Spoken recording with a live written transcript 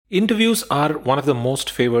Interviews are one of the most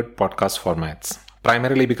favored podcast formats,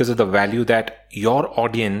 primarily because of the value that your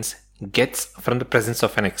audience gets from the presence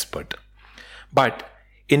of an expert. But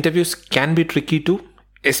interviews can be tricky too,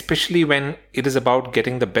 especially when it is about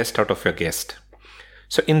getting the best out of your guest.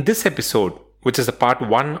 So in this episode, which is a part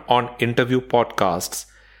 1 on interview podcasts,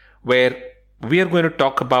 where we are going to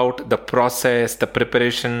talk about the process, the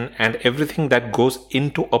preparation, and everything that goes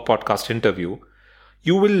into a podcast interview,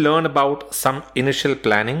 you will learn about some initial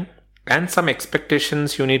planning and some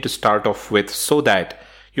expectations you need to start off with so that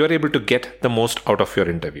you are able to get the most out of your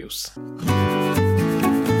interviews.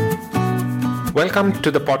 Welcome to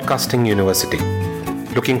the Podcasting University.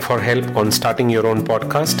 Looking for help on starting your own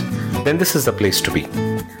podcast? Then this is the place to be.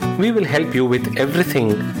 We will help you with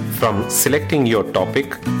everything from selecting your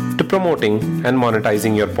topic to promoting and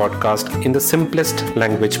monetizing your podcast in the simplest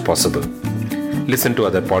language possible. Listen to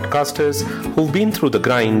other podcasters who've been through the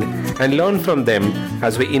grind and learn from them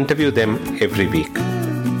as we interview them every week.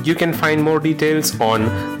 You can find more details on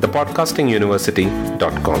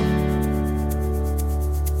thepodcastinguniversity.com.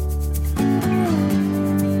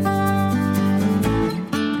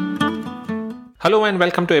 Hello and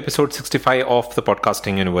welcome to episode 65 of the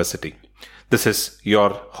Podcasting University. This is your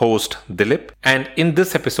host Dilip, and in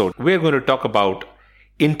this episode we are going to talk about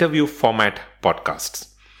interview format podcasts.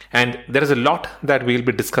 And there is a lot that we'll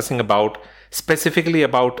be discussing about, specifically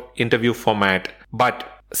about interview format. But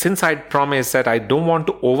since I promised that I don't want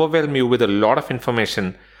to overwhelm you with a lot of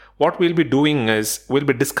information, what we'll be doing is we'll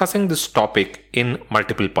be discussing this topic in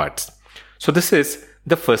multiple parts. So this is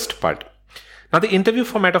the first part. Now, the interview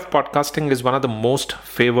format of podcasting is one of the most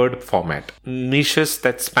favored format. Niches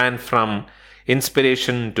that span from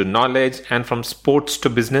inspiration to knowledge and from sports to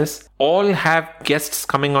business all have guests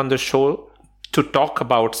coming on the show to talk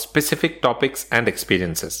about specific topics and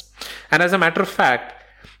experiences. And as a matter of fact,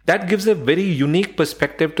 that gives a very unique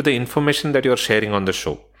perspective to the information that you're sharing on the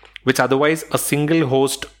show, which otherwise a single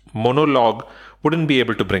host monologue wouldn't be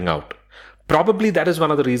able to bring out. Probably that is one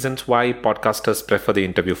of the reasons why podcasters prefer the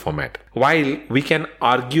interview format. While we can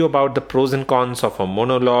argue about the pros and cons of a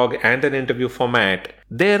monologue and an interview format,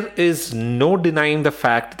 there is no denying the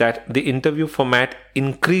fact that the interview format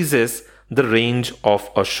increases the range of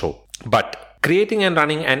a show. But creating and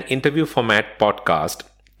running an interview format podcast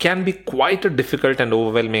can be quite a difficult and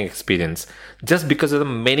overwhelming experience just because of the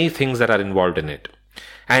many things that are involved in it.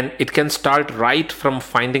 And it can start right from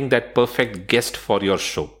finding that perfect guest for your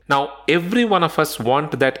show. Now, every one of us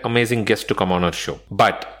want that amazing guest to come on our show.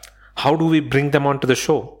 But how do we bring them onto the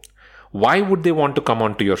show? Why would they want to come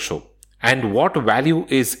onto your show? And what value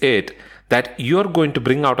is it that you're going to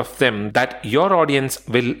bring out of them that your audience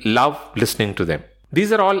will love listening to them?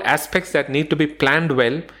 These are all aspects that need to be planned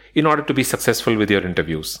well in order to be successful with your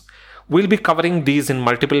interviews. We'll be covering these in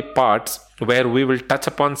multiple parts where we will touch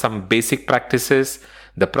upon some basic practices,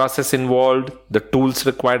 the process involved, the tools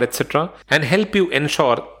required, etc., and help you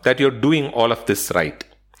ensure that you're doing all of this right.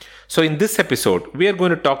 So in this episode, we are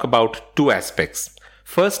going to talk about two aspects.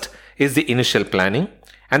 First is the initial planning,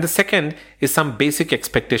 and the second is some basic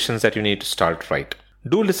expectations that you need to start right.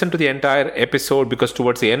 Do listen to the entire episode because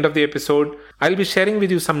towards the end of the episode, I'll be sharing with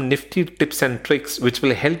you some nifty tips and tricks which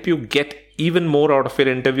will help you get even more out of your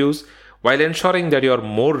interviews while ensuring that you're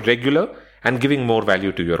more regular and giving more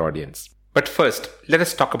value to your audience. But first, let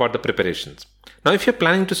us talk about the preparations. Now, if you're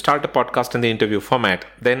planning to start a podcast in the interview format,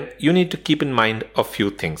 then you need to keep in mind a few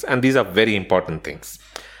things, and these are very important things.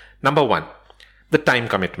 Number 1, the time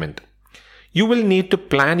commitment. You will need to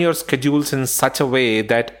plan your schedules in such a way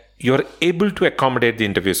that you're able to accommodate the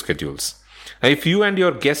interview schedules. Now, if you and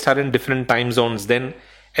your guest are in different time zones, then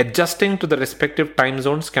adjusting to the respective time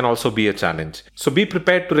zones can also be a challenge. So be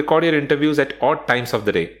prepared to record your interviews at odd times of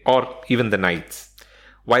the day or even the nights.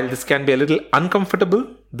 While this can be a little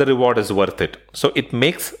uncomfortable, the reward is worth it. So it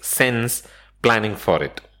makes sense planning for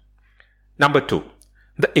it. Number 2,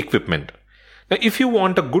 the equipment. Now, if you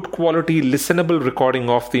want a good quality listenable recording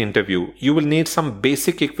of the interview, you will need some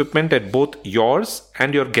basic equipment at both yours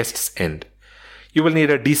and your guest's end. You will need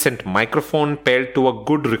a decent microphone paired to a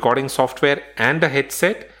good recording software and a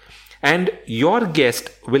headset, and your guest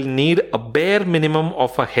will need a bare minimum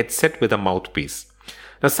of a headset with a mouthpiece.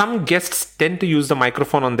 Now, some guests tend to use the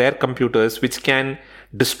microphone on their computers, which can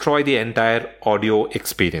destroy the entire audio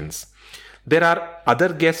experience. There are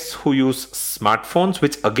other guests who use smartphones,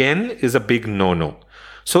 which again is a big no-no.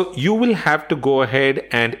 So you will have to go ahead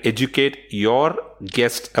and educate your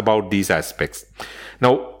guests about these aspects.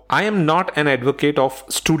 Now, I am not an advocate of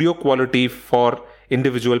studio quality for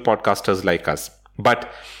individual podcasters like us,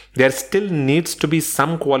 but there still needs to be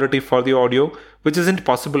some quality for the audio, which isn't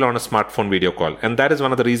possible on a smartphone video call. And that is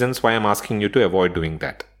one of the reasons why I'm asking you to avoid doing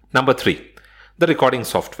that. Number 3, the recording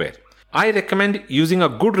software. I recommend using a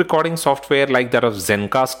good recording software like that of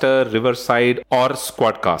Zencastr, Riverside, or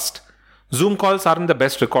Squadcast. Zoom calls aren't the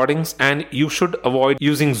best recordings, and you should avoid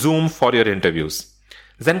using Zoom for your interviews.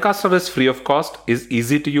 Zencastr is free of cost, is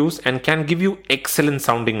easy to use, and can give you excellent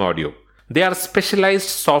sounding audio. They are specialized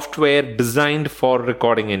software designed for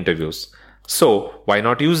recording interviews. So why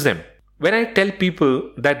not use them? When I tell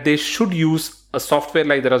people that they should use a software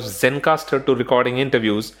like that of Zencastr to recording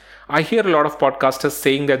interviews, I hear a lot of podcasters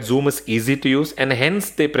saying that Zoom is easy to use and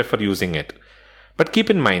hence they prefer using it. But keep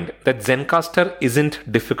in mind that Zencastr isn't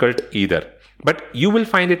difficult either. But you will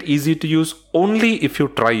find it easy to use only if you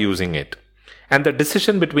try using it. And the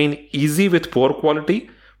decision between easy with poor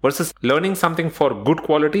quality versus learning something for good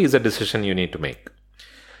quality is a decision you need to make.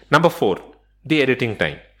 Number 4, the editing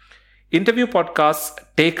time. Interview podcasts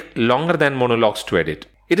take longer than monologues to edit.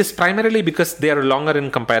 It is primarily because they are longer in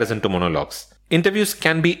comparison to monologues. Interviews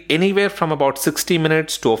can be anywhere from about 60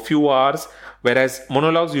 minutes to a few hours, whereas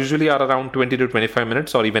monologues usually are around 20 to 25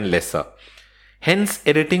 minutes or even lesser. Hence,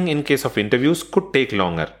 editing in case of interviews could take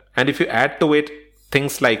longer. And if you add to it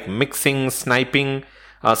things like mixing, sniping,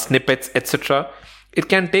 snippets, etc., it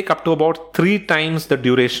can take up to about 3 times the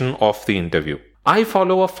duration of the interview. I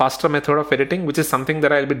follow a faster method of editing, which is something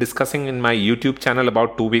that I'll be discussing in my YouTube channel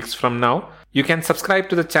about 2 weeks from now. You can subscribe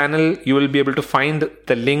to the channel. You will be able to find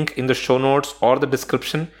the link in the show notes or the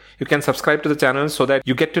description. You can subscribe to the channel so that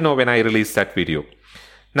you get to know when I release that video.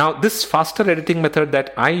 Now, this faster editing method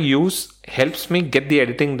that I use helps me get the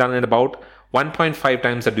editing done in about 1.5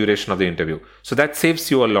 times the duration of the interview. So that saves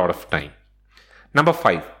you a lot of time. Number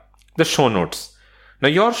 5, the show notes. Now,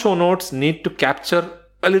 your show notes need to capture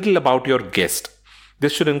a little about your guest.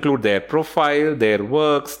 This should include their profile, their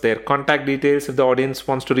works, their contact details if the audience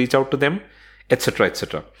wants to reach out to them, etc.,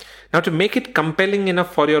 etc. Now, to make it compelling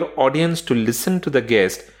enough for your audience to listen to the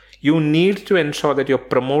guest, you need to ensure that you're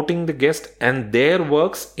promoting the guest and their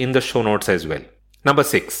works in the show notes as well. Number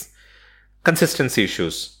 6, consistency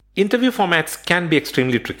issues. Interview formats can be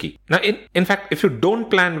extremely tricky. Now, in fact, if you don't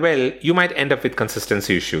plan well, you might end up with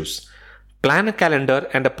consistency issues. Plan a calendar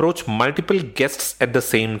and approach multiple guests at the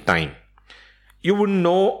same time. You wouldn't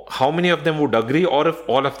know how many of them would agree or if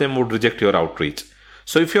all of them would reject your outreach.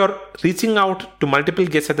 So if you're reaching out to multiple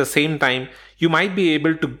guests at the same time, you might be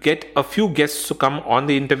able to get a few guests to come on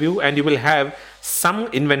the interview and you will have some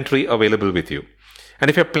inventory available with you. And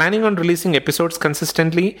if you're planning on releasing episodes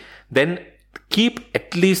consistently, then keep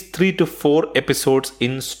at least 3 to 4 episodes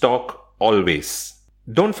in stock always.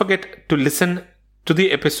 Don't forget to listen to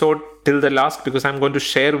the episode till the last, because I'm going to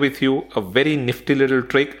share with you a very nifty little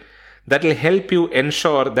trick that will help you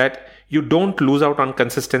ensure that you don't lose out on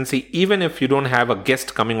consistency even if you don't have a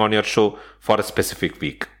guest coming on your show for a specific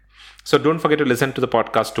week. So don't forget to listen to the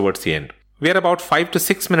podcast towards the end. We are about 5 to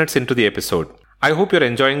 6 minutes into the episode. I hope you're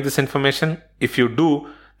enjoying this information. If you do,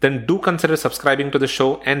 then do consider subscribing to the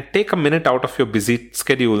show and take a minute out of your busy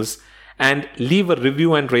schedules and leave a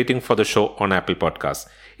review and rating for the show on Apple Podcasts.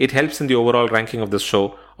 It helps in the overall ranking of the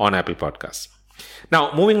show on Apple Podcasts.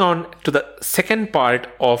 Now, moving on to the second part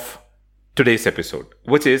of today's episode,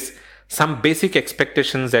 which is some basic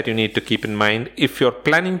expectations that you need to keep in mind if you're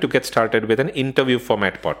planning to get started with an interview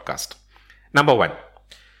format podcast. Number 1,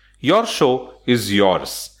 your show is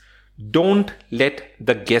yours. Don't let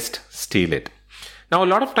the guest steal it. Now, a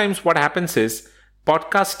lot of times what happens is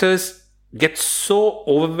podcasters get so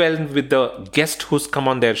overwhelmed with the guest who's come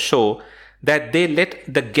on their show that they let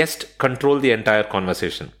the guest control the entire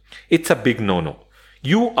conversation. It's a big no-no.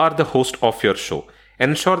 You are the host of your show.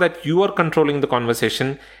 Ensure that you are controlling the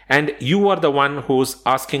conversation and you are the one who's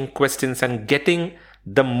asking questions and getting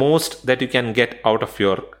the most that you can get out of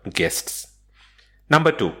your guests.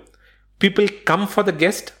 Number 2, people come for the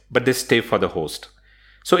guest, but they stay for the host.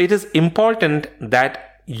 So it is important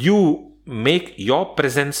that you make your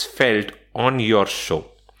presence felt on your show.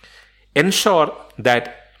 Ensure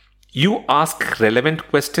that you ask relevant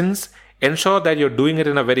questions, ensure that you're doing it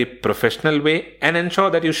in a very professional way, and ensure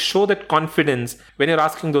that you show that confidence when you're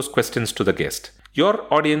asking those questions to the guest. Your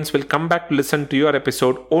audience will come back to listen to your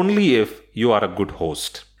episode only if you are a good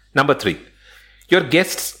host. Number 3, your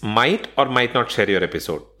guests might or might not share your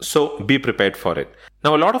episode, so be prepared for it.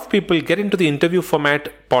 Now, a lot of people get into the interview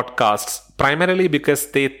format podcasts primarily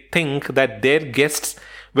because they think that their guests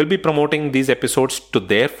will be promoting these episodes to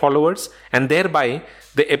their followers and thereby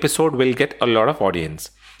the episode will get a lot of audience.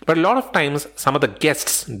 But a lot of times, some of the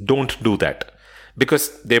guests don't do that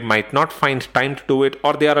because they might not find time to do it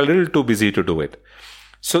or they are a little too busy to do it.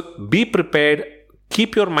 So be prepared,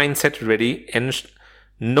 keep your mindset ready and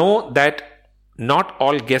know that not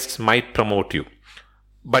all guests might promote you.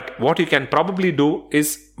 But what you can probably do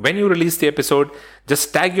is when you release the episode,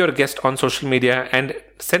 just tag your guest on social media and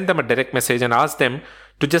send them a direct message and ask them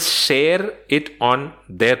to just share it on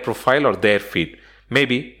their profile or their feed.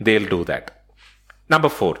 Maybe they'll do that. Number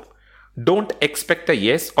 4, don't expect a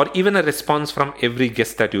yes or even a response from every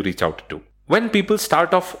guest that you reach out to. When people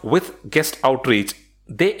start off with guest outreach,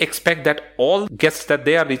 they expect that all guests that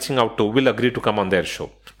they are reaching out to will agree to come on their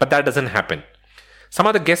show. But that doesn't happen. Some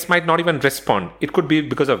of the guests might not even respond. It could be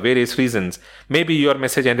because of various reasons. Maybe your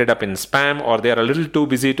message ended up in spam, or they are a little too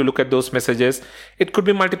busy to look at those messages. It could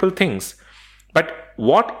be multiple things. But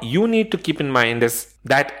what you need to keep in mind is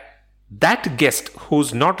that guest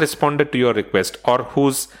who's not responded to your request or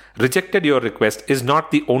who's rejected your request is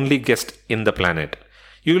not the only guest in the planet.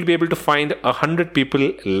 You will be able to find 100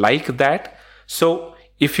 people like that. So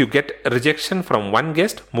if you get a rejection from one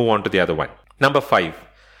guest, move on to the other one. Number 5,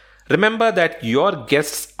 remember that your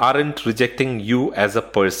guests aren't rejecting you as a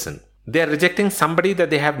person. They are rejecting somebody that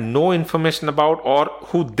they have no information about or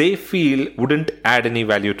who they feel wouldn't add any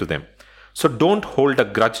value to them. So don't hold a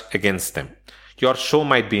grudge against them. Your show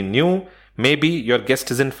might be new. Maybe your guest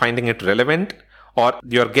isn't finding it relevant, or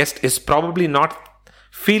your guest is probably not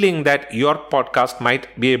feeling that your podcast might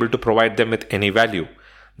be able to provide them with any value.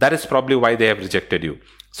 That is probably why they have rejected you.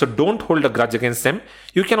 So don't hold a grudge against them.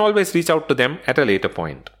 You can always reach out to them at a later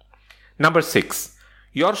point. Number 6,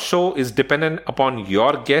 your show is dependent upon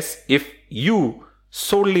your guests if you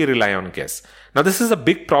solely rely on guests. Now, this is a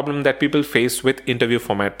big problem that people face with interview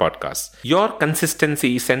format podcasts. Your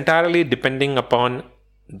consistency is entirely depending upon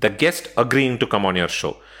the guest agreeing to come on your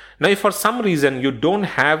show. Now, if for some reason you don't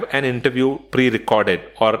have an interview pre-recorded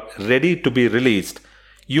or ready to be released,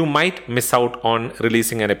 you might miss out on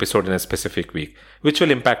releasing an episode in a specific week, which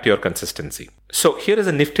will impact your consistency. So here is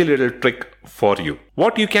a nifty little trick for you.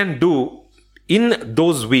 What you can do in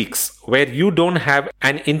those weeks where you don't have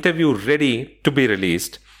an interview ready to be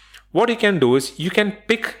released, what you can do is you can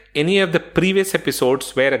pick any of the previous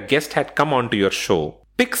episodes where a guest had come onto your show.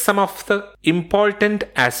 Pick some of the important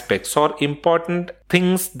aspects or important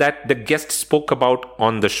things that the guest spoke about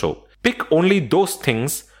on the show. Pick only those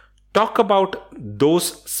things. Talk about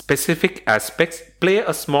those specific aspects, play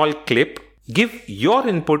a small clip, give your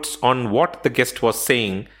inputs on what the guest was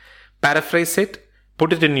saying, paraphrase it,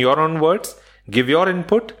 put it in your own words, give your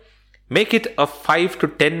input, make it a 5 to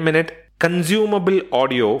 10 minute consumable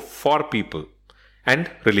audio for people and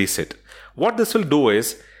release it. What this will do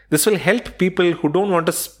is, this will help people who don't want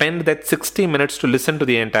to spend that 60 minutes to listen to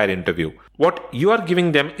the entire interview. What you are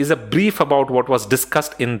giving them is a brief about what was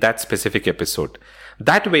discussed in that specific episode.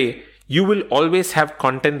 That way, you will always have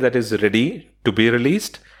content that is ready to be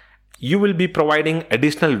released. You will be providing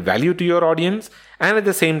additional value to your audience, and at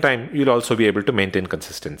the same time, you'll also be able to maintain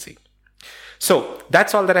consistency. So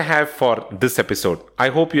that's all that I have for this episode. I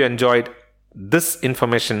hope you enjoyed this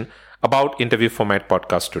information about interview format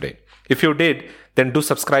podcast today. If you did, then do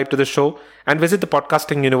subscribe to the show and visit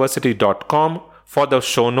thepodcastinguniversity.com for the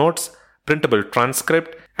show notes, printable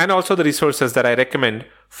transcript, and also the resources that I recommend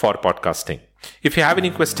for podcasting. If you have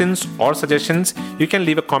any questions or suggestions, you can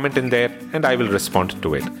leave a comment in there and I will respond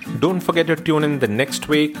to it. Don't forget to tune in the next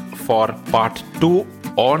week for part 2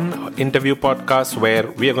 on interview podcast, where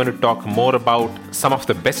we are going to talk more about some of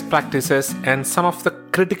the best practices and some of the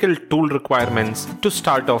critical tool requirements to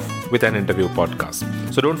start off with an interview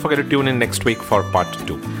podcast. So don't forget to tune in next week for part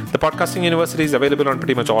 2. The Podcasting University is available on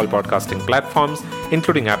pretty much all podcasting platforms,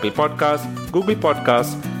 including Apple Podcasts, Google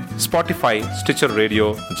Podcasts, Spotify, Stitcher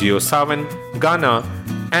Radio, JioSaavn, Gaana,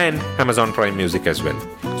 and Amazon Prime Music as well.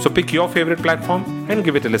 So pick your favorite platform and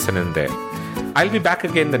give it a listen in there. I'll be back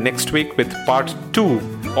again the next week with part 2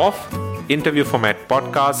 of interview format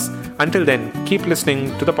podcasts. Until then, keep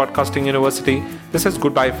listening to the Podcasting University. This is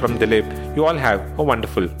goodbye from Dilip. You all have a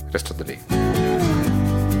wonderful rest of the day.